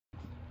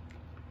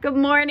Good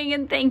morning,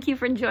 and thank you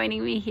for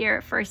joining me here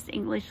at First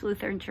English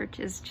Lutheran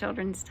Church's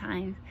Children's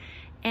Time.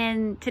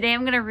 And today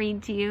I'm going to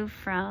read to you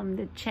from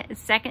the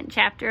second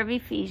chapter of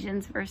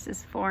Ephesians,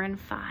 verses 4 and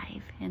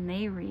 5. And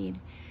they read,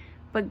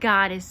 "But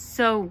God is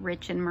so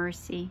rich in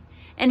mercy,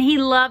 and He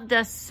loved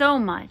us so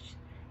much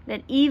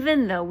that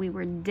even though we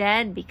were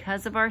dead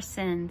because of our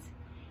sins,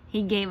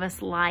 He gave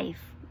us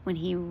life when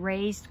He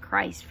raised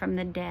Christ from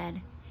the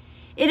dead.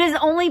 It is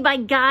only by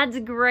God's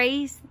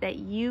grace that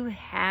you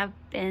have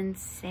been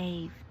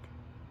saved."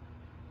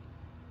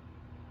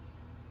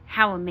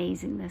 How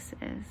amazing this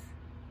is.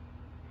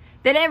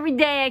 That every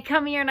day I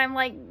come here and I'm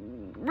like,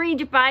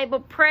 read your Bible,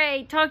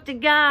 pray, talk to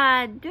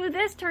God, do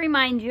this to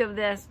remind you of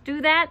this,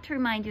 do that to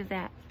remind you of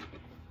that.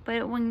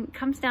 But when it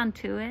comes down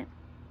to it,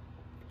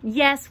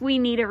 yes, we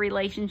need a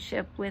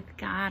relationship with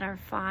God, our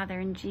Father,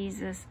 and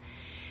Jesus.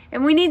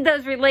 And we need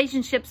those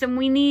relationships, and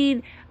we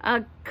need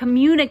a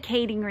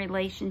communicating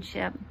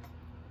relationship.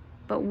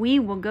 But we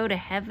will go to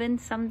heaven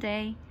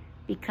someday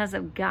because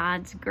of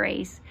God's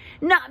grace.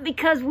 Not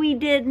because we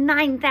did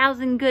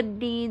 9,000 good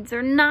deeds,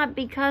 or not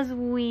because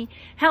we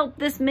helped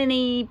this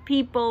many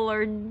people,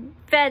 or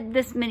fed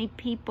this many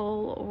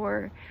people,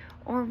 or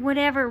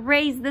whatever,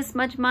 raised this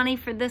much money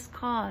for this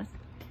cause.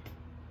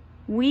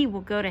 We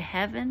will go to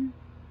heaven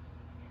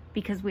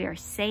because we are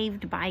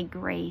saved by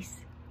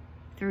grace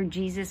through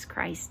Jesus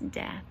Christ's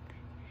death.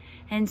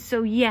 And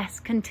so,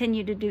 yes,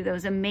 continue to do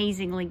those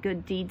amazingly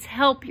good deeds.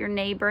 Help your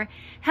neighbor.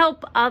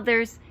 Help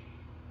others.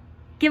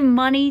 Give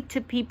money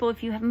to people.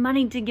 If you have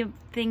money to give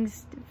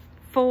things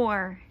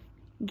for,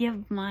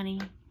 give money.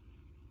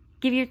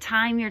 Give your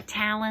time, your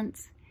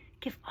talents.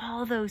 Give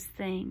all those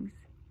things.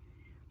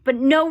 But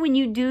know when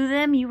you do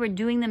them, you are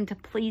doing them to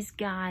please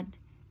God,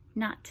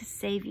 not to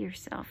save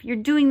yourself. You're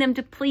doing them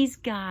to please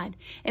God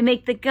and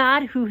make the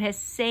God who has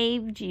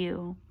saved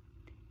you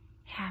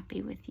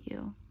happy with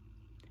you.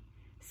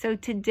 So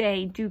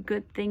today, do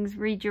good things,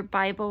 read your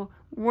Bible,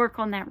 work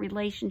on that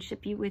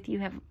relationship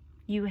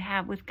you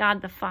have with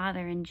God the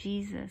Father and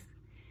Jesus.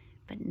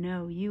 But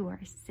know you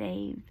are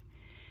saved.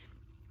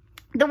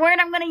 The word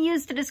I'm going to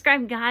use to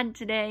describe God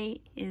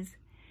today is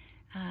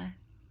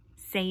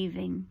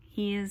saving.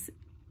 He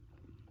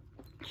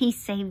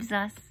saves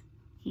us.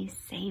 He's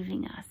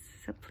saving us.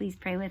 So please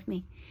pray with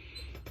me.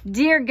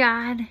 Dear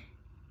God,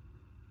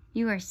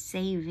 you are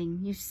saving.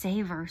 You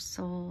save our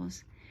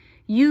souls.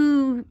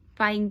 You,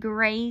 by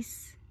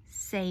grace,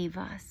 save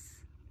us.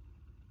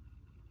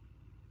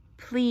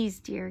 Please,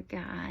 dear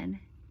God,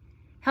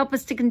 help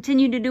us to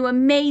continue to do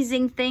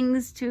amazing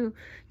things to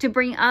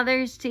bring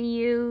others to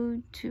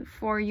you,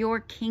 for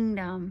your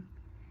kingdom.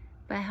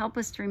 But help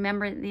us to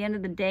remember at the end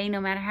of the day, no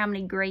matter how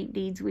many great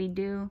deeds we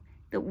do,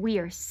 that we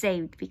are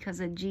saved because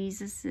of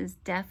Jesus'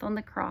 death on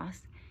the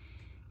cross,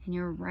 and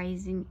you're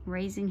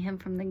raising him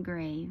from the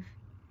grave,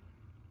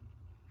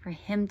 for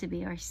him to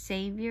be our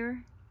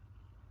Savior,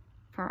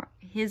 for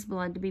his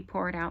blood to be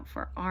poured out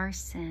for our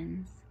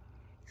sins,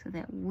 so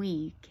that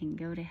we can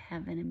go to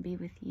heaven and be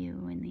with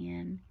you in the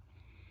end.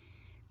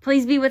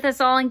 Please be with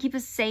us all and keep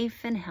us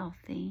safe and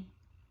healthy,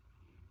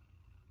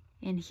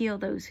 and heal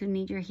those who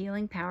need your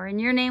healing power. In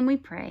your name we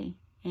pray.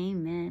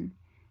 Amen.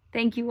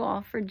 Thank you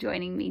all for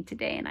joining me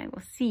today, and I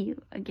will see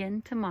you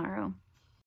again tomorrow.